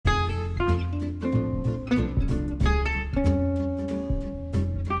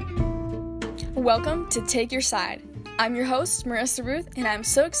Welcome to Take Your Side. I'm your host, Marissa Ruth, and I'm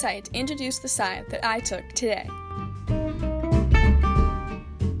so excited to introduce the side that I took today.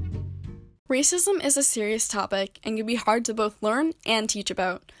 Racism is a serious topic and can be hard to both learn and teach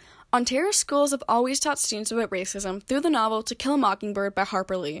about. Ontario schools have always taught students about racism through the novel To Kill a Mockingbird by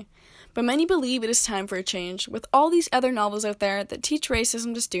Harper Lee. But many believe it is time for a change, with all these other novels out there that teach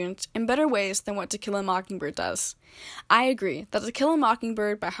racism to students in better ways than what To Kill a Mockingbird does. I agree that To Kill a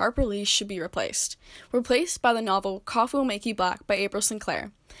Mockingbird by Harper Lee should be replaced by the novel Coffee Will Make You Black by April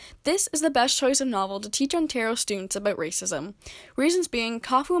Sinclair. This is the best choice of novel to teach Ontario students about racism. Reasons being,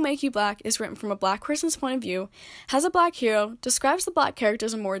 Coffee Will Make You Black is written from a black person's point of view, has a black hero, describes the black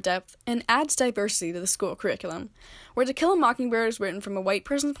characters in more depth, and adds diversity to the school curriculum. Where To Kill a Mockingbird is written from a white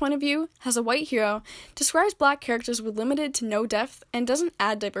person's point of view, has a white hero, describes black characters with limited to no depth, and doesn't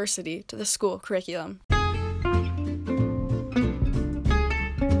add diversity to the school curriculum.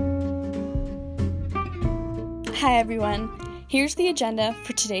 Hi everyone, here's the agenda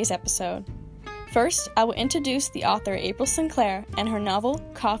for today's episode. First, I will introduce the author April Sinclair and her novel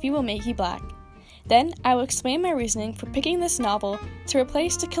Coffee Will Make You Black. Then, I will explain my reasoning for picking this novel to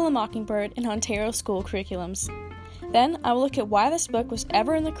replace To Kill a Mockingbird in Ontario school curriculums. Then, I will look at why this book was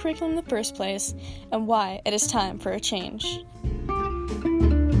ever in the curriculum in the first place and why it is time for a change.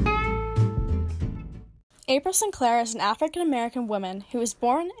 April Sinclair is an African-American woman who was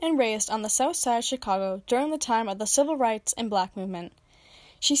born and raised on the south side of Chicago during the time of the civil rights and black movement.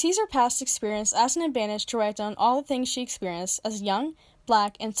 She sees her past experience as an advantage to write down all the things she experienced as a young,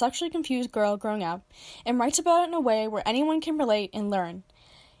 black, and sexually confused girl growing up, and writes about it in a way where anyone can relate and learn.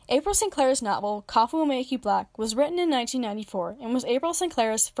 April Sinclair's novel, Coffee Will Make You Black, was written in 1994 and was April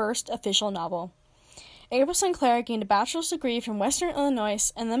Sinclair's first official novel. April Sinclair gained a bachelor's degree from Western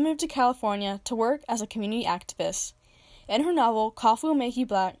Illinois and then moved to California to work as a community activist. In her novel, Coffee Will Make You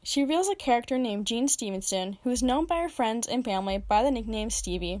Black, she reveals a character named Jean Stevenson, who is known by her friends and family by the nickname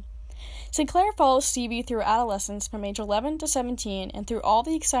Stevie. Sinclair follows Stevie through adolescence from age 11 to 17 and through all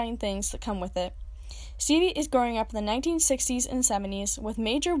the exciting things that come with it. Stevie is growing up in the 1960s and 70s with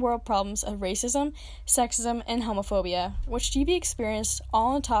major world problems of racism, sexism, and homophobia, which Stevie experienced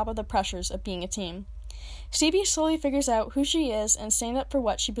all on top of the pressures of being a teen. Stevie slowly figures out who she is and stands up for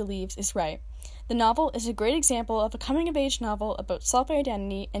what she believes is right. The novel is a great example of a coming-of-age novel about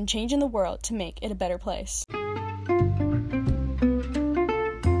self-identity and changing the world to make it a better place.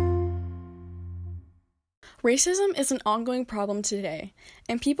 Racism is an ongoing problem today,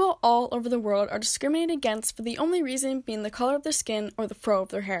 and people all over the world are discriminated against for the only reason being the color of their skin or the fro of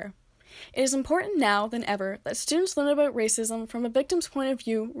their hair. It is important now than ever that students learn about racism from a victim's point of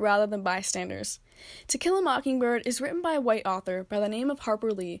view rather than bystanders. To Kill a Mockingbird is written by a white author by the name of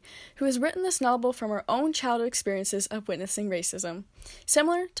Harper Lee, who has written this novel from her own childhood experiences of witnessing racism,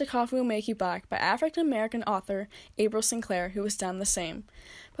 similar to Coffee Will Make You Black by African-American author April Sinclair, who has done the same.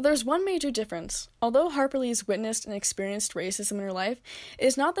 But there's one major difference. Although Harper Lee has witnessed and experienced racism in her life, it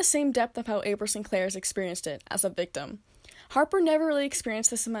is not the same depth of how April Sinclair has experienced it as a victim. Harper never really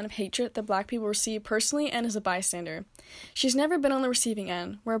experienced this amount of hatred that black people receive personally and as a bystander. She's never been on the receiving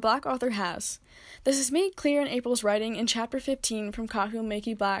end, where a black author has. This is made clear in April's writing in Chapter 15 from Coffee Will Make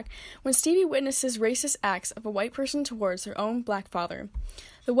You Black, when Stevie witnesses racist acts of a white person towards her own black father.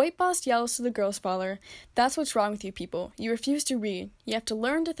 The white boss yells to the girl's father, "That's what's wrong with you people. You refuse to read. You have to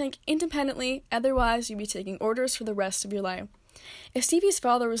learn to think independently, otherwise you'll be taking orders for the rest of your life." If Stevie's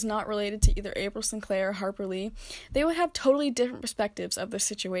father was not related to either April Sinclair or Harper Lee, they would have totally different perspectives of this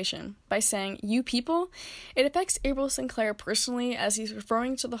situation. By saying, "you people," it affects April Sinclair personally as he's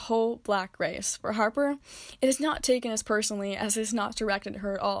referring to the whole black race. For Harper, it is not taken as personally as it is not directed at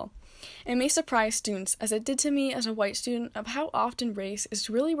her at all. It may surprise students, as it did to me as a white student, of how often race is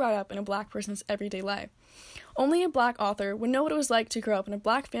really brought up in a black person's everyday life. Only a black author would know what it was like to grow up in a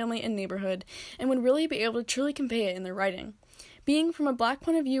black family and neighborhood, and would really be able to truly convey it in their writing. Being from a black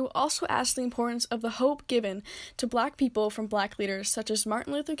point of view also adds to the importance of the hope given to black people from black leaders such as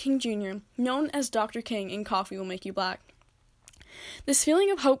Martin Luther King Jr., known as Dr. King in Coffee Will Make You Black. This feeling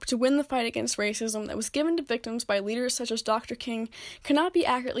of hope to win the fight against racism that was given to victims by leaders such as Dr. King cannot be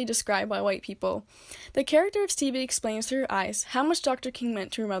accurately described by white people. The character of Stevie explains through her eyes how much Dr. King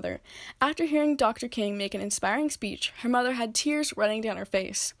meant to her mother. After hearing Dr. King make an inspiring speech, her mother had tears running down her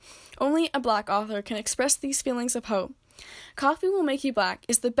face. Only a black author can express these feelings of hope. Coffee Will Make You Black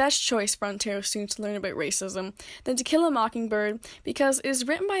is the best choice for Ontario students to learn about racism than To Kill a Mockingbird because it is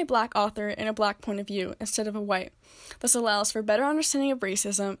written by a black author in a black point of view instead of a white. This allows for better understanding of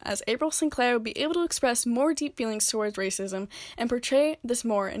racism, as April Sinclair will be able to express more deep feelings towards racism and portray this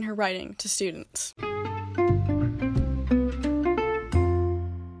more in her writing to students.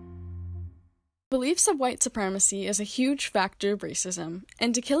 beliefs of white supremacy is a huge factor of racism,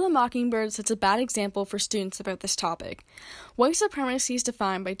 and To Kill a Mockingbird sets a bad example for students about this topic. White supremacy is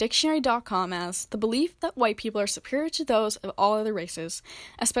defined by Dictionary.com as the belief that white people are superior to those of all other races,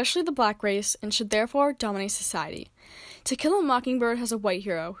 especially the black race, and should therefore dominate society. To Kill a Mockingbird has a white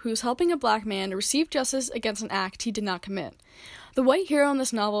hero who is helping a black man to receive justice against an act he did not commit. The white hero in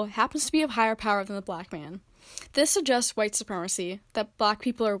this novel happens to be of higher power than the black man. This suggests white supremacy, that black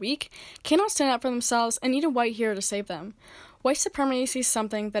people are weak, cannot stand up for themselves, and need a white hero to save them. White supremacy is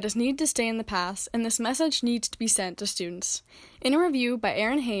something that is needed to stay in the past, and this message needs to be sent to students. In a review by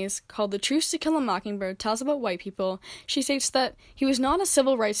Erin Hayes called The Truth to Kill a Mockingbird Tells About White People, she states that he was not a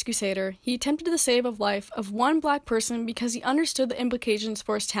civil rights crusader. He attempted to save the life of one black person because he understood the implications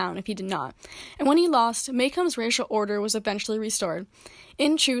for his town if he did not. And when he lost, Maycomb's racial order was eventually restored.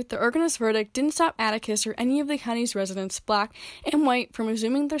 In truth, the organist verdict didn't stop Atticus or any of the county's residents, black and white, from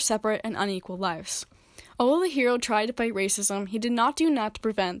resuming their separate and unequal lives. Although the hero tried to fight racism, he did not do enough to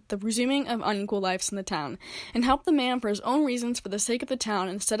prevent the resuming of unequal lives in the town, and helped the man for his own reasons for the sake of the town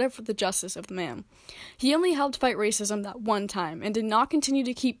instead of for the justice of the man. He only helped fight racism that one time, and did not continue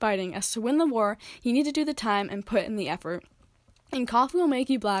to keep fighting, as to win the war, he needed to do the time and put in the effort. In Coffee Will Make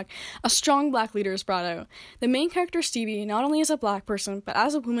You Black, a strong black leader is brought out. The main character, Stevie, not only as a black person, but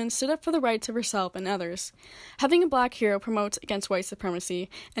as a woman, stood up for the rights of herself and others. Having a black hero promotes against white supremacy,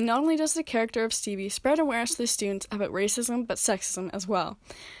 and not only does the character of Stevie spread awareness to the students about racism, but sexism as well.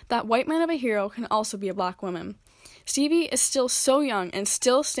 That white man of a hero can also be a black woman. Stevie is still so young and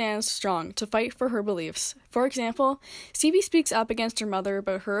still stands strong to fight for her beliefs. For example, Stevie speaks up against her mother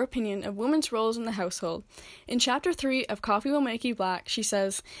about her opinion of women's roles in the household. In Chapter 3 of Coffee Will Make You Black, she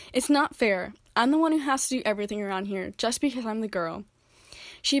says, "It's not fair. I'm the one who has to do everything around here, just because I'm the girl."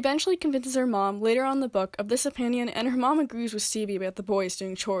 She eventually convinces her mom later on in the book of this opinion, and her mom agrees with Stevie about the boys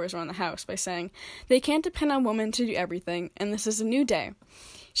doing chores around the house by saying, "They can't depend on women to do everything, and this is a new day."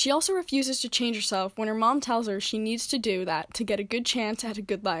 She also refuses to change herself when her mom tells her she needs to do that to get a good chance at a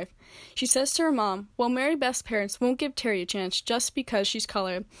good life. She says to her mom, "Well, Mary Beth's parents won't give Terry a chance just because she's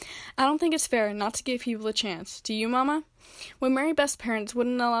colored. I don't think it's fair not to give people a chance. Do you, Mama?" When Mary Beth's parents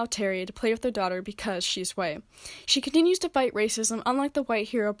wouldn't allow Terry to play with their daughter because she's white. She continues to fight racism, unlike the white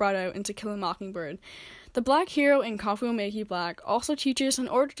hero brought out in To Kill a Mockingbird. The black hero in Coffee Will Make You Black also teaches in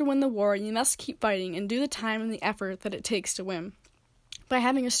order to win the war, you must keep fighting and do the time and the effort that it takes to win. By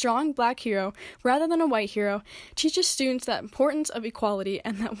having a strong black hero rather than a white hero, teaches students the importance of equality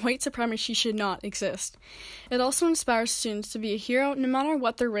and that white supremacy should not exist. It also inspires students to be a hero no matter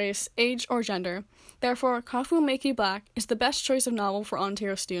what their race, age, or gender. Therefore, Coffee Will Make You Black is the best choice of novel for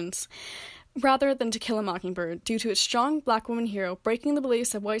Ontario students, rather than To Kill a Mockingbird, due to its strong black woman hero breaking the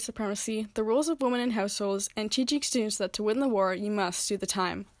beliefs of white supremacy, the roles of women in households, and teaching students that to win the war, you must do the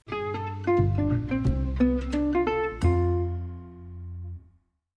time.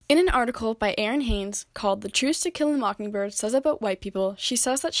 In an article by Erin Hayes called The Truth to Kill a Mockingbird Says About White People, she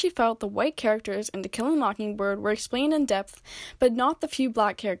says that she felt the white characters in To Kill a Mockingbird were explained in depth, but not the few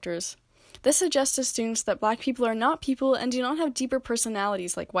black characters. This suggests to students that black people are not people and do not have deeper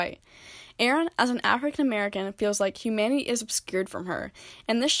personalities like white. Erin, as an African American, feels like humanity is obscured from her,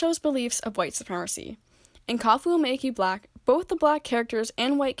 and this shows beliefs of white supremacy. In Coffee Will Make You Black, both the black characters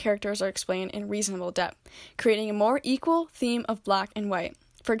and white characters are explained in reasonable depth, creating a more equal theme of black and white.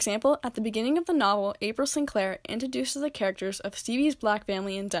 For example, at the beginning of the novel, April Sinclair introduces the characters of Stevie's black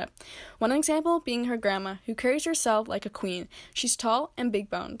family in depth. One example being her grandma, who carries herself like a queen. She's tall and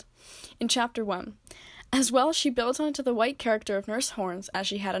big-boned. In Chapter 1. As well, she builds onto the white character of Nurse Horns, as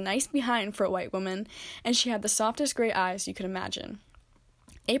she had a nice behind for a white woman, and she had the softest gray eyes you could imagine.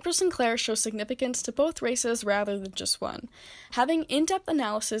 April Sinclair shows significance to both races rather than just one. Having in-depth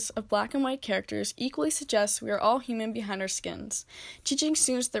analysis of black and white characters equally suggests we are all human behind our skins, teaching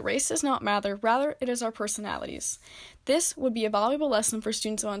students that race does not matter, rather it is our personalities. This would be a valuable lesson for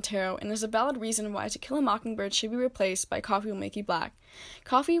students of Ontario and is a valid reason why To Kill a Mockingbird should be replaced by Coffee Will Make You Black.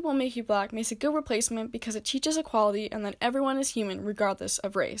 Coffee Will Make You Black makes a good replacement because it teaches equality and that everyone is human regardless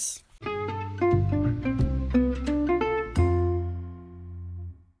of race.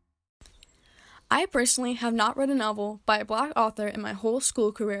 I personally have not read a novel by a black author in my whole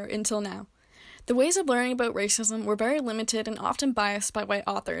school career until now. The ways of learning about racism were very limited and often biased by white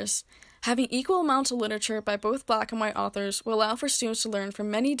authors. Having equal amounts of literature by both black and white authors will allow for students to learn from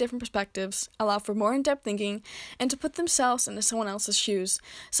many different perspectives, allow for more in-depth thinking, and to put themselves into someone else's shoes,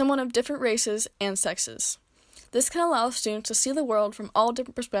 someone of different races and sexes. This can allow students to see the world from all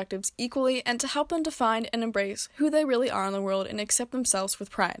different perspectives equally and to help them to find and embrace who they really are in the world and accept themselves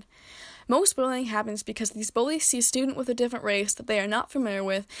with pride. Most bullying happens because these bullies see a student with a different race that they are not familiar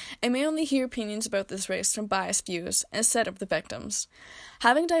with and may only hear opinions about this race from biased views instead of the victims.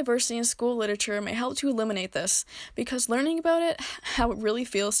 Having diversity in school literature may help to eliminate this, because learning about it, how it really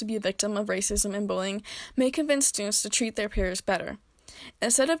feels to be a victim of racism and bullying, may convince students to treat their peers better.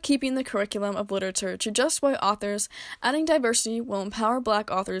 Instead of keeping the curriculum of literature to just white authors, adding diversity will empower Black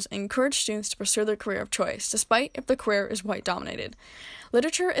authors and encourage students to pursue their career of choice, despite if the career is white-dominated.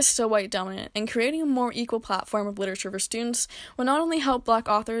 Literature is still white-dominant, and creating a more equal platform of literature for students will not only help Black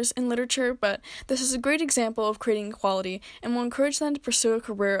authors in literature, but this is a great example of creating equality and will encourage them to pursue a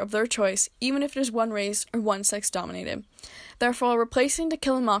career of their choice, even if it is one race or one sex dominated. Therefore, replacing To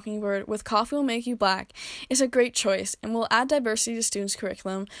Kill a Mockingbird with Coffee Will Make You Black is a great choice and will add diversity to students'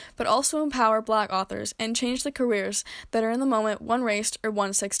 curriculum, but also empower Black authors and change the careers that are in the moment one race or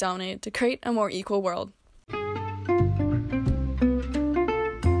one sex dominated to create a more equal world.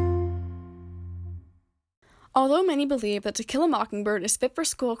 Although many believe that To Kill a Mockingbird is fit for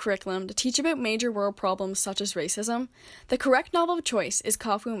school curriculum to teach about major world problems such as racism, the correct novel of choice is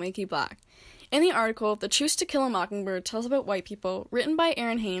Coffee Will Make You Black. In the article, The Truce to Kill a Mockingbird tells about white people, written by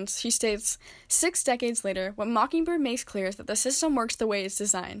Erin Haynes, she states, 6 decades later, what Mockingbird makes clear is that the system works the way it's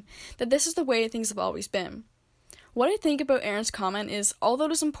designed, that this is the way things have always been. What I think about Erin's comment is, although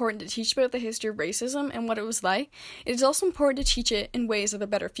it is important to teach about the history of racism and what it was like, it is also important to teach it in ways of a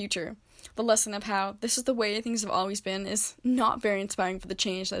better future. The lesson of how this is the way things have always been is not very inspiring for the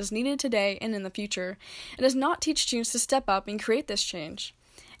change that is needed today and in the future. It does not teach students to step up and create this change.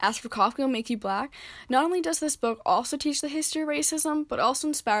 As for Coffee Will Make You Black, not only does this book also teach the history of racism, but also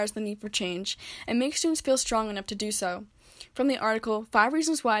inspires the need for change and makes students feel strong enough to do so. From the article, 5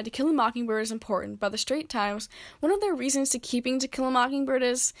 Reasons Why To Kill a Mockingbird is Important by the Straits Times, one of their reasons to keeping To Kill a Mockingbird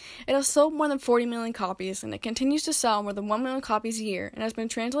is, it has sold more than 40 million copies, and it continues to sell more than 1 million copies a year, and has been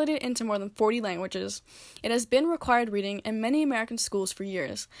translated into more than 40 languages. It has been required reading in many American schools for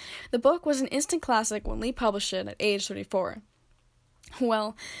years. The book was an instant classic when Lee published it at age 34.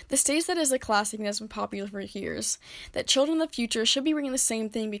 Well, this states that it is a classic and has been popular for years, that children in the future should be reading the same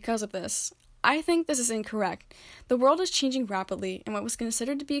thing because of this. I think this is incorrect. The world is changing rapidly, and what was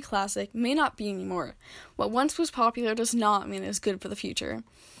considered to be a classic may not be anymore. What once was popular does not mean it is good for the future.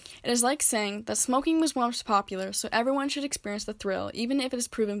 It is like saying that smoking was once popular, so everyone should experience the thrill, even if it is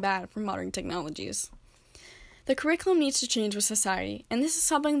proven bad for modern technologies. The curriculum needs to change with society, and this is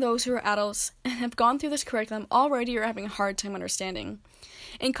something those who are adults and have gone through this curriculum already are having a hard time understanding.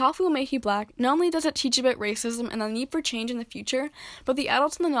 In Coffee Will Make You Black, not only does it teach about racism and the need for change in the future, but the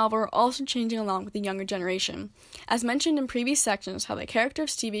adults in the novel are also changing along with the younger generation. As mentioned in previous sections, how the character of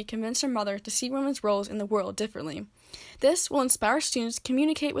Stevie convinced her mother to see women's roles in the world differently. This will inspire students to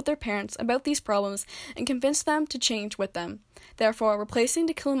communicate with their parents about these problems and convince them to change with them. Therefore, replacing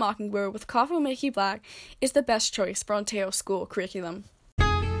To Kill a Mockingbird with Coffee Will Make You Black is the best choice for Ontario school curriculum.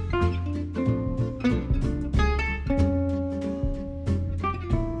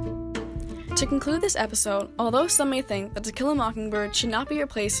 To conclude this episode, although some may think that To Kill a Mockingbird should not be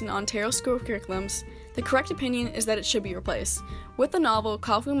replaced in Ontario school curriculums, the correct opinion is that it should be replaced with the novel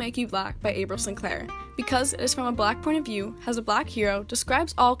Coffee Will Make You Black by April Sinclair, because it is from a Black point of view, has a Black hero,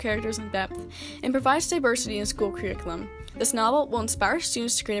 describes all characters in depth, and provides diversity in school curriculum. This novel will inspire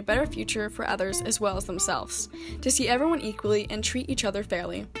students to create a better future for others as well as themselves, to see everyone equally and treat each other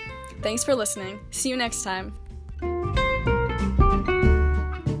fairly. Thanks for listening. See you next time.